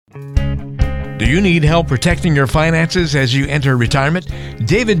Do you need help protecting your finances as you enter retirement?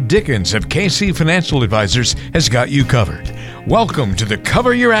 David Dickens of KC Financial Advisors has got you covered. Welcome to the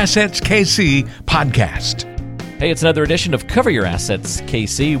Cover Your Assets KC podcast. Hey, it's another edition of Cover Your Assets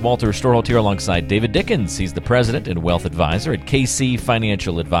KC. Walter Storholt here alongside David Dickens. He's the president and wealth advisor at KC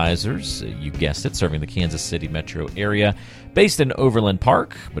Financial Advisors. You guessed it, serving the Kansas City metro area, based in Overland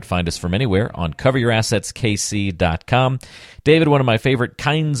Park, but find us from anywhere on coveryourassetskc.com. David, one of my favorite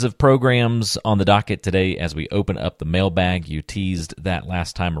kinds of programs on the docket today as we open up the mailbag. You teased that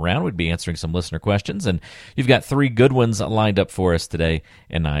last time around. We'd be answering some listener questions, and you've got three good ones lined up for us today,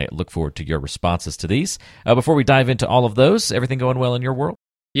 and I look forward to your responses to these. Before we dive into all of those, everything going well in your world?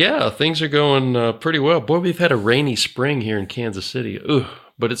 Yeah, things are going pretty well. Boy, we've had a rainy spring here in Kansas City. Ooh,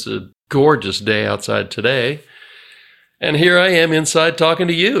 but it's a gorgeous day outside today. And here I am inside talking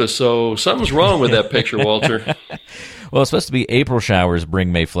to you, so something's wrong with that picture, Walter. Well, it's supposed to be April showers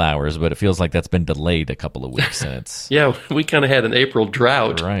bring May flowers, but it feels like that's been delayed a couple of weeks. And it's yeah, we kind of had an April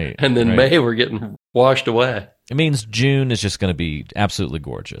drought, right? And then right. May we're getting washed away. It means June is just going to be absolutely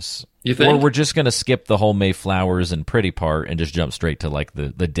gorgeous. You think? Or we're just going to skip the whole May flowers and pretty part and just jump straight to like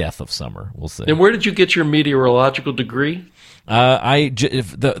the death of summer. We'll see. And where did you get your meteorological degree?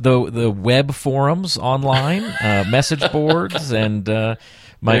 The web forums online, message boards, and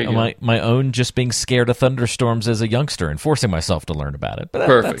my own just being scared of thunderstorms as a youngster and forcing myself to learn about it. But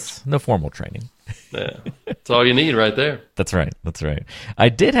perfect. That's no formal training. Yeah, that's all you need right there. That's right. I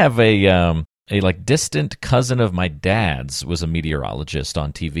did have a distant cousin of my dad's was a meteorologist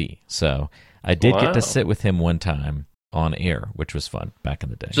on TV, so I did get to sit with him one time on air, which was fun back in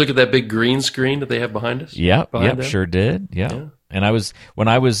the day. Did you look at that big green screen that they have behind us? Yep, sure did. Yeah. And when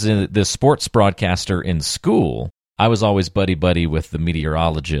I was the sports broadcaster in school, I was always buddy with the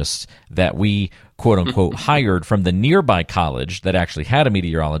meteorologists that we quote unquote hired from the nearby college that actually had a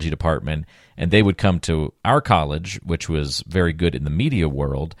meteorology department, and they would come to our college, which was very good in the media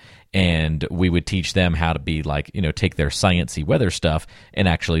world, and we would teach them how to be take their sciencey weather stuff and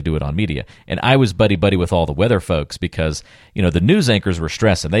actually do it on media. And I was buddy with all the weather folks because, the news anchors were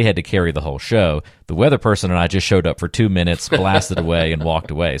stressing. They had to carry the whole show. The weather person and I just showed up for 2 minutes, blasted away, and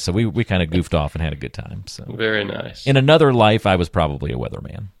walked away. So we kind of goofed off and had a good time. So very nice. In another life, I was probably a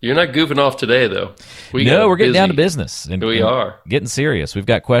weatherman. You're not goofing off today, though. We're getting down to business. We are. Getting serious. We've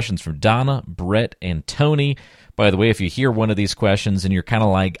got questions from Donna, Brett, and Tony. By the way, if you hear one of these questions and you're kind of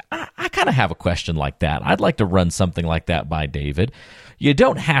like, I kind of have a question like that, I'd like to run something like that by David, you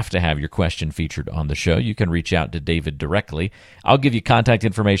don't have to have your question featured on the show. You can reach out to David directly. I'll give you contact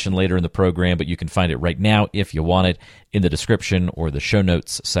information later in the program, but you can find it right now if you want it in the description or the show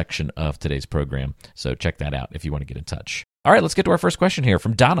notes section of today's program. So check that out if you want to get in touch. All right, let's get to our first question here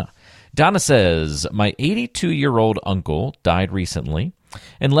from Donna. Donna says, my 82-year-old uncle died recently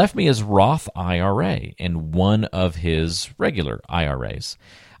and left me his Roth IRA and one of his regular IRAs.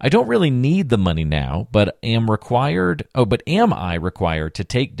 I don't really need the money now, but am I required to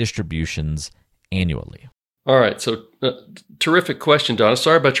take distributions annually? All right, so terrific question, Donna.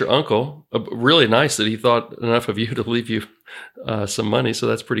 Sorry about your uncle. Really nice that he thought enough of you to leave you some money, so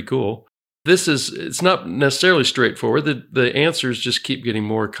that's pretty cool. It's not necessarily straightforward. The answers just keep getting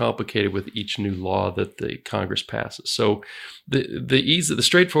more complicated with each new law that the Congress passes. So the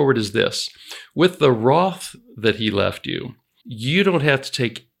straightforward is this. With the Roth that he left you, you don't have to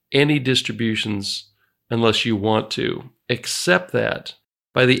take any distributions unless you want to, except that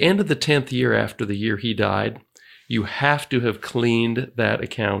by the end of the 10th year after the year he died, you have to have cleaned that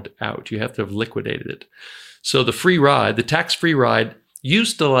account out. You have to have liquidated it. So the tax-free ride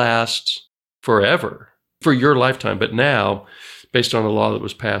used to last forever for your lifetime. But now, based on a law that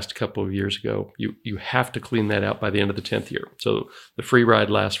was passed a couple of years ago, you have to clean that out by the end of the 10th year. So the free ride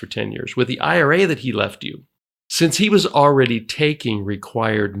lasts for 10 years. With the IRA that he left you, since he was already taking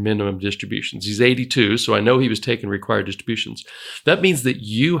required minimum distributions, he's 82, so I know he was taking required distributions. That means that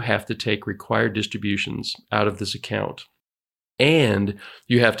you have to take required distributions out of this account. And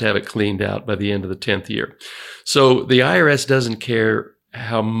you have to have it cleaned out by the end of the 10th year. So the IRS doesn't care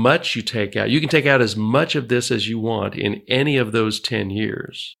how much you take out. You can take out as much of this as you want in any of those 10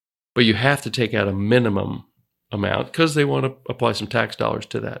 years, but you have to take out a minimum amount because they want to apply some tax dollars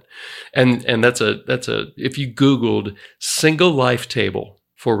to that. And that's if you Googled single life table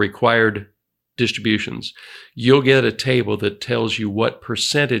for required distributions, you'll get a table that tells you what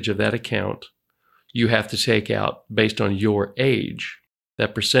percentage of that account you have to take out based on your age.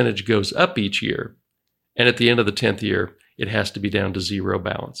 That percentage goes up each year. And at the end of the 10th year, it has to be down to zero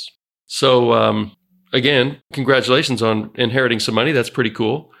balance. So again, congratulations on inheriting some money. That's pretty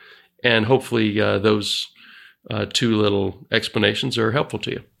cool. And hopefully those two little explanations are helpful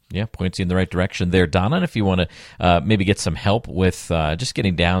to you. Yeah, points you in the right direction there, Donna. And if you want to maybe get some help with just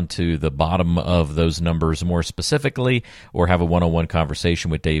getting down to the bottom of those numbers more specifically, or have a one-on-one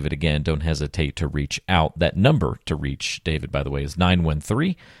conversation with David, again, don't hesitate to reach out. That number to reach David, by the way, is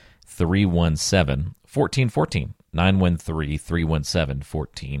 913-317-1414.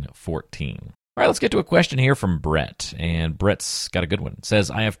 913-317-1414. All right, let's get to a question here from Brett. And Brett's got a good one. It says,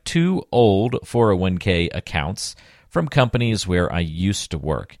 I have 2 old 401k accounts from companies where I used to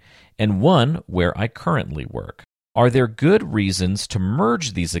work, and one where I currently work. Are there good reasons to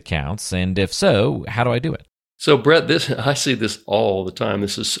merge these accounts? And if so, how do I do it? So, Brett, I see this all the time.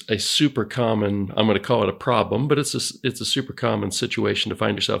 This is a super common, I'm going to call it a problem, but it's a super common situation to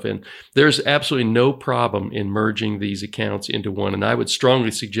find yourself in. There's absolutely no problem in merging these accounts into one, and I would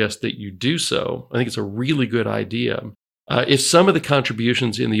strongly suggest that you do so. I think it's a really good idea. If some of the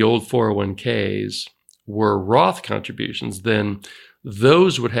contributions in the old 401ks were Roth contributions, then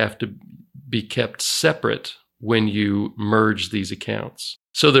those would have to be kept separate when you merge these accounts.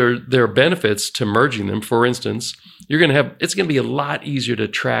 So there are benefits to merging them. For instance, it's going to be a lot easier to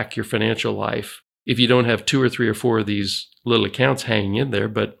track your financial life if you don't have 2 or 3 or 4 of these little accounts hanging in there,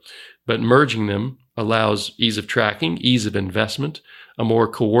 but merging them allows ease of tracking, ease of investment, a more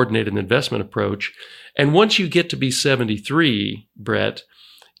coordinated investment approach. And once you get to be 73, Brett,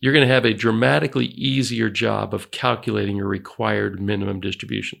 you're going to have a dramatically easier job of calculating your required minimum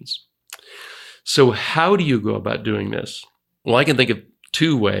distributions. So how do you go about doing this? Well, I can think of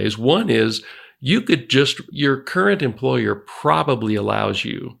 2 ways. One is your current employer probably allows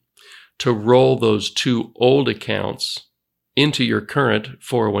you to roll those 2 old accounts into your current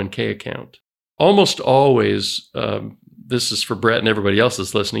 401k account. Almost always, this is for Brett and everybody else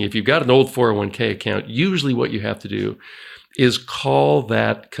that's listening, if you've got an old 401k account, usually what you have to do is call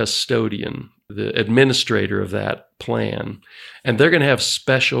that custodian, the administrator of that plan, and they're going to have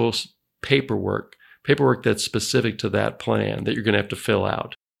special paperwork that's specific to that plan that you're going to have to fill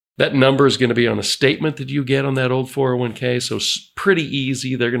out. That number is going to be on a statement that you get on that old 401k, so it's pretty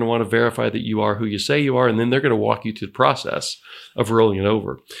easy. They're going to want to verify that you are who you say you are, and then they're going to walk you through the process of rolling it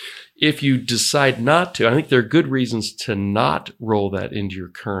over. If you decide not to, I think there are good reasons to not roll that into your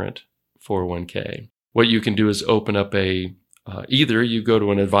current 401k. What you can do is open up either you go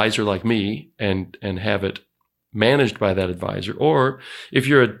to an advisor like me and have it managed by that advisor, or if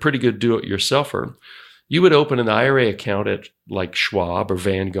you're a pretty good do-it-yourselfer, you would open an IRA account at like Schwab or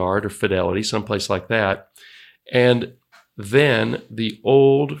Vanguard or Fidelity, someplace like that, and then the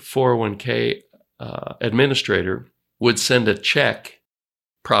old 401k administrator would send a check,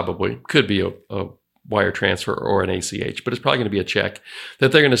 probably, could be a wire transfer or an ACH, but it's probably going to be a check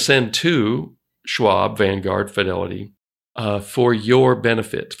that they're going to send to Schwab, Vanguard, Fidelity for your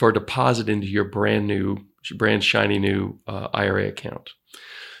benefit, for a deposit into your brand shiny new IRA account.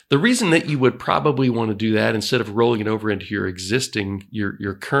 The reason that you would probably want to do that instead of rolling it over into your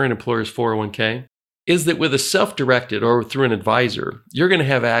current employer's 401k is that with a self-directed or through an advisor, you're going to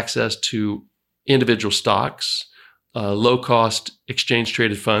have access to individual stocks, low-cost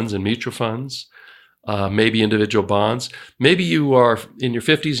exchange-traded funds and mutual funds, maybe individual bonds. Maybe you are in your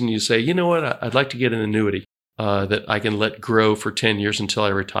 50s and you say, you know what, I'd like to get an annuity that I can let grow for 10 years until I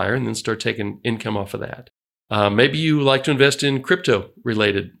retire and then start taking income off of that. Maybe you like to invest in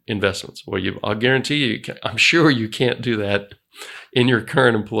crypto-related investments. Well, I'll guarantee you, I'm sure you can't do that in your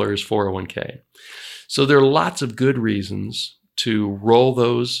current employer's 401k. So there are lots of good reasons to roll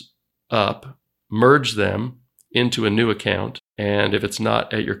those up, merge them into a new account. And if it's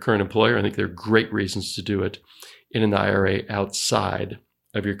not at your current employer, I think there are great reasons to do it in an IRA outside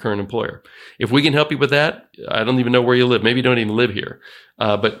of your current employer. If we can help you with that, I don't even know where you live. Maybe you don't even live here.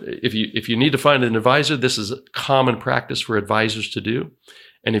 But if you need to find an advisor, this is a common practice for advisors to do.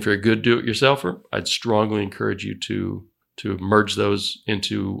 And if you're a good do-it-yourselfer, I'd strongly encourage you to merge those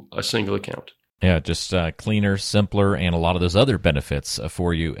into a single account. Yeah, just cleaner, simpler, and a lot of those other benefits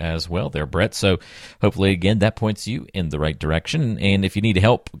for you as well there, Brett. So hopefully, again, that points you in the right direction. And if you need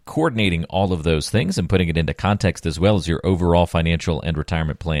help coordinating all of those things and putting it into context as well as your overall financial and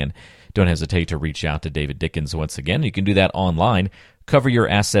retirement plan, don't hesitate to reach out to David Dickens once again. You can do that online,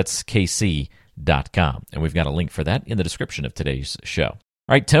 coveryourassetskc.com. And we've got a link for that in the description of today's show.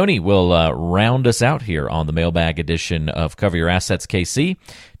 All right, Tony will round us out here on the Mailbag edition of Cover Your Assets KC.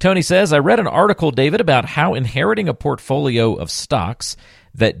 Tony says, I read an article, David, about how inheriting a portfolio of stocks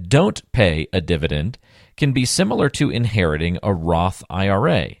that don't pay a dividend can be similar to inheriting a Roth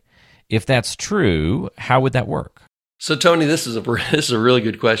IRA. If that's true, how would that work? So, Tony, this is a really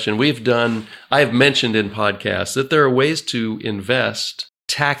good question. I have mentioned in podcasts that there are ways to invest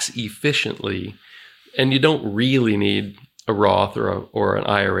tax efficiently, and you don't really need a Roth or an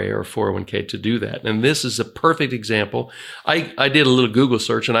IRA or a 401k to do that. And this is a perfect example. I did a little Google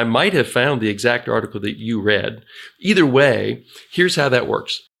search and I might have found the exact article that you read. Either way, here's how that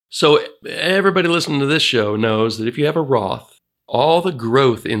works. So everybody listening to this show knows that if you have a Roth, all the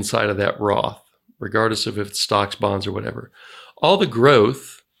growth inside of that Roth, regardless of if it's stocks, bonds, or whatever, all the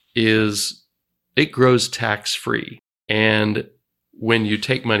growth it grows tax-free. And when you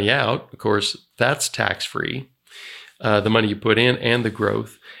take money out, of course, that's tax-free. The money you put in and the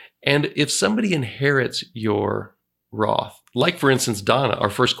growth. And if somebody inherits your Roth, like for instance, Donna,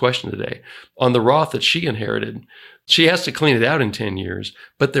 our first question today, on the Roth that she inherited, she has to clean it out in 10 years,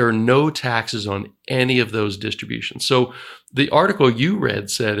 but there are no taxes on any of those distributions. So the article you read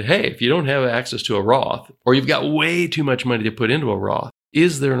said, hey, if you don't have access to a Roth, or you've got way too much money to put into a Roth,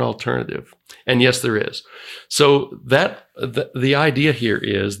 is there an alternative? And yes, there is. So the idea here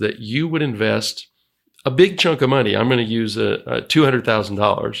is that you would invest a big chunk of money. I'm going to use a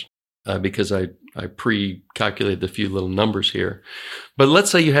 $200,000 because I pre-calculated a few little numbers here. But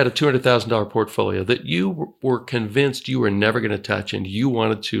let's say you had a $200,000 portfolio that you were convinced you were never going to touch and you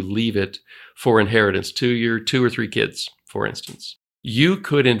wanted to leave it for inheritance to your 2 or 3 kids, for instance. You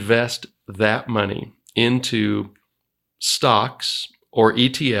could invest that money into stocks or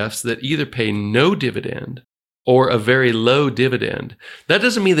ETFs that either pay no dividend or a very low dividend. That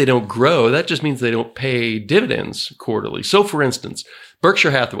doesn't mean they don't grow. That just means they don't pay dividends quarterly. So for instance,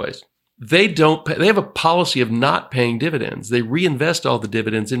 Berkshire Hathaway's, they have a policy of not paying dividends. They reinvest all the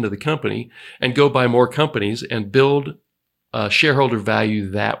dividends into the company and go buy more companies and build shareholder value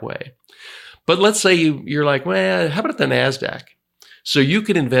that way. But let's say you're like, well, how about the NASDAQ? So you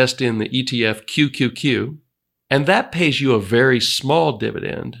could invest in the ETF QQQ, and that pays you a very small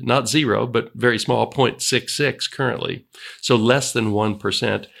dividend, not zero, but very small, 0.66 currently, so less than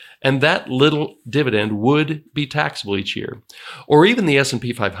 1%. And that little dividend would be taxable each year. Or even the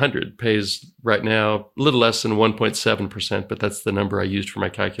S&P 500 pays right now a little less than 1.7%, but that's the number I used for my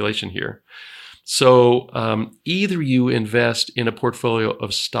calculation here. So either you invest in a portfolio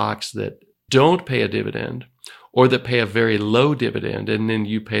of stocks that don't pay a dividend or that pay a very low dividend, and then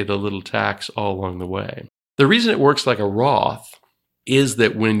you pay the little tax all along the way. The reason it works like a Roth is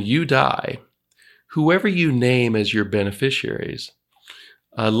that when you die, whoever you name as your beneficiaries,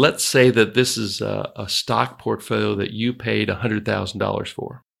 let's say that this is a stock portfolio that you paid $100,000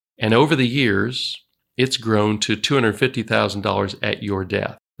 for. And over the years, it's grown to $250,000 at your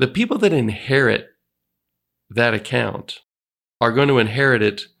death. The people that inherit that account are going to inherit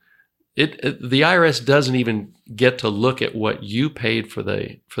it. The IRS doesn't even get to look at what you paid for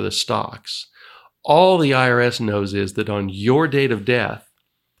the stocks. All the IRS knows is that on your date of death,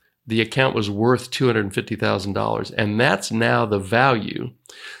 the account was worth $250,000. And that's now the value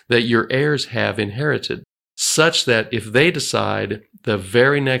that your heirs have inherited, such that if they decide the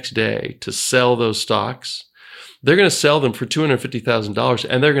very next day to sell those stocks, they're going to sell them for $250,000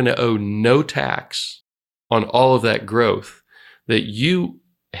 and they're going to owe no tax on all of that growth that you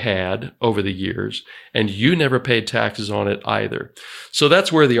had over the years, and you never paid taxes on it either. So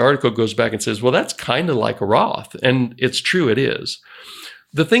that's where the article goes back and says, well, that's kind of like a Roth. And it's true, it is.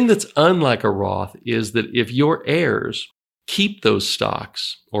 The thing that's unlike a Roth is that if your heirs keep those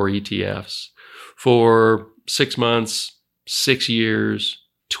stocks or ETFs for 6 months, 6 years,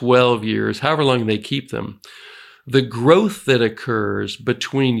 12 years, however long they keep them, the growth that occurs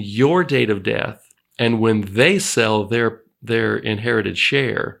between your date of death and when they sell their inherited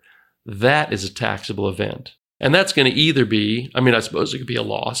share, that is a taxable event. And that's going to either be, I suppose it could be a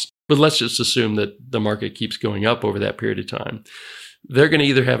loss, but let's just assume that the market keeps going up over that period of time. They're going to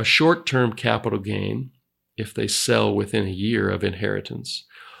either have a short-term capital gain if they sell within a year of inheritance,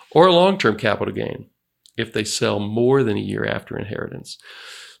 or a long-term capital gain if they sell more than a year after inheritance.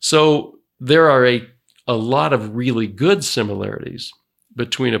 So there are a lot of really good similarities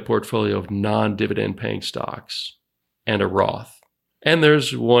between a portfolio of non-dividend paying stocks and a Roth. And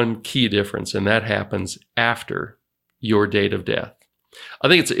there's one key difference, and that happens after your date of death. I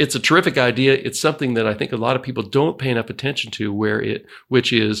think it's a terrific idea. It's something that I think a lot of people don't pay enough attention to,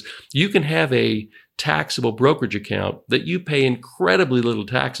 which is you can have a taxable brokerage account that you pay incredibly little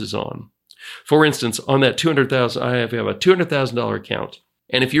taxes on. For instance, on that $200,000, I have a $200,000 account,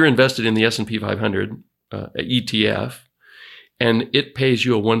 and if you're invested in the S&P 500 ETF, and it pays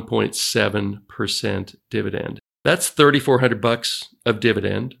you a 1.7% dividend. That's $3,400 of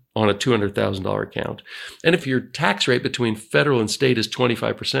dividend on a $200,000 account. And if your tax rate between federal and state is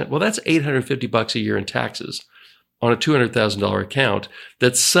 25%, well, that's $850 a year in taxes on a $200,000 account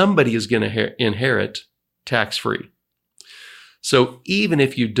that somebody is going to inherit tax-free. So even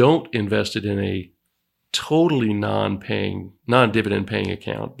if you don't invest it in a totally non-dividend paying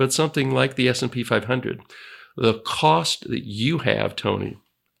account, but something like the S&P 500, the cost that you have, Tony,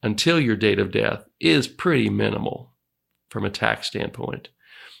 until your date of death is pretty minimal from a tax standpoint.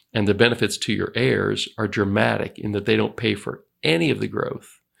 And the benefits to your heirs are dramatic in that they don't pay for any of the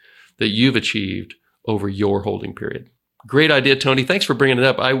growth that you've achieved over your holding period. Great idea, Tony. Thanks for bringing it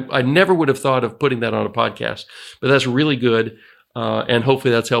up. I never would have thought of putting that on a podcast, but that's really good. And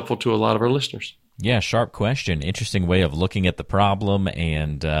hopefully that's helpful to a lot of our listeners. Yeah, sharp question. Interesting way of looking at the problem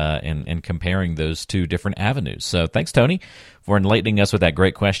and comparing those two different avenues. So thanks, Tony, for enlightening us with that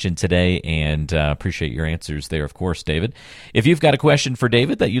great question today, and appreciate your answers there, of course, David. If you've got a question for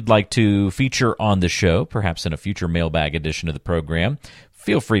David that you'd like to feature on the show, perhaps in a future mailbag edition of the program,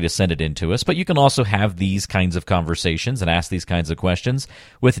 feel free to send it in to us. But you can also have these kinds of conversations and ask these kinds of questions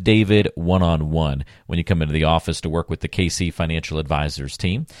with David one-on-one when you come into the office to work with the KC Financial Advisors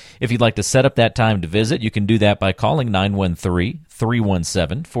team. If you'd like to set up that time to visit, you can do that by calling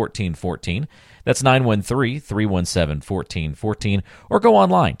 913-317-1414. That's 913-317-1414, or go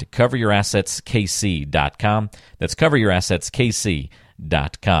online to coveryourassetskc.com. That's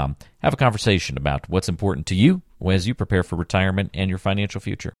coveryourassetskc.com. Have a conversation about what's important to you as you prepare for retirement and your financial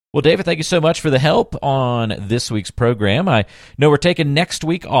future. Well, David, thank you so much for the help on this week's program. I know we're taking next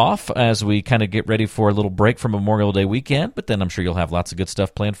week off as we kind of get ready for a little break from Memorial Day weekend, but then I'm sure you'll have lots of good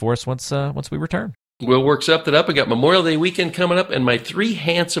stuff planned for us once we return. We'll work something up. I got Memorial Day weekend coming up, and my 3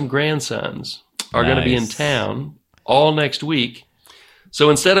 handsome grandsons are going to be in town all next week. So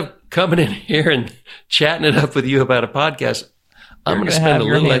instead of coming in here and chatting it up with you about a podcast, I'm going to spend a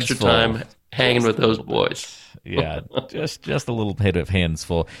little extra time hanging with those boys. Yeah, just a little bit of hands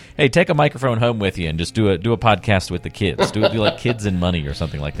full. Hey, take a microphone home with you and just do a podcast with the kids. Do like Kids and Money or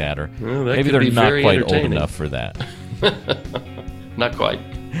something like that. Or maybe they're not quite old enough for that. Not quite.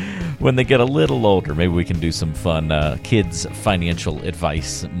 When they get a little older, maybe we can do some fun kids financial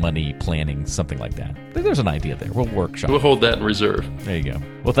advice, money planning, something like that. I think there's an idea there. We'll workshop. We'll hold that in reserve. There you go.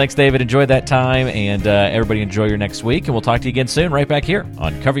 Well, thanks, David. Enjoy that time, and everybody enjoy your next week. And we'll talk to you again soon, right back here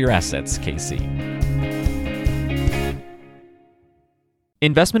on Cover Your Assets, KC.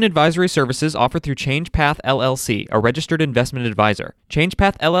 Investment advisory services offered through ChangePath LLC, a registered investment advisor.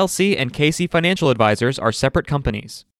 ChangePath LLC and KC Financial Advisors are separate companies.